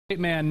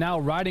Man now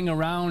riding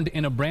around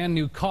in a brand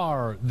new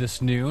car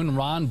this noon.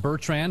 Ron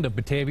Bertrand of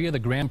Batavia, the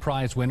grand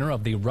prize winner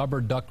of the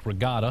Rubber Duck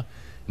Regatta.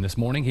 And this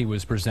morning he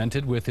was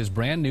presented with his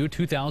brand new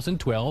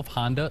 2012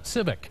 Honda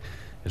Civic.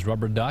 His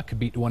Rubber Duck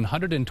beat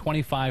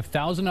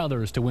 125,000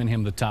 others to win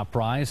him the top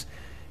prize.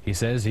 He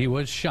says he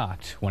was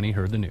shocked when he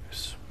heard the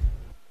news.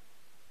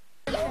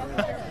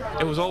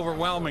 It was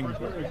overwhelming.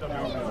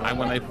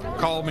 When they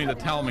called me to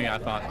tell me, I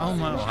thought, oh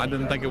no, I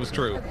didn't think it was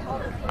true.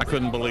 I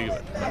couldn't believe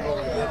it.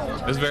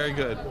 It was very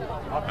good.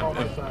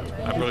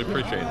 I really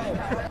appreciate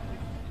it.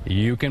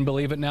 You can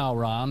believe it now,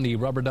 Ron. The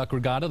Rubber Duck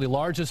Regatta, the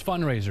largest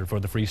fundraiser for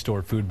the Free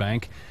Store Food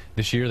Bank.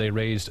 This year they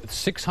raised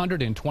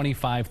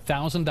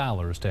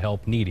 $625,000 to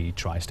help needy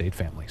tri-state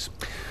families.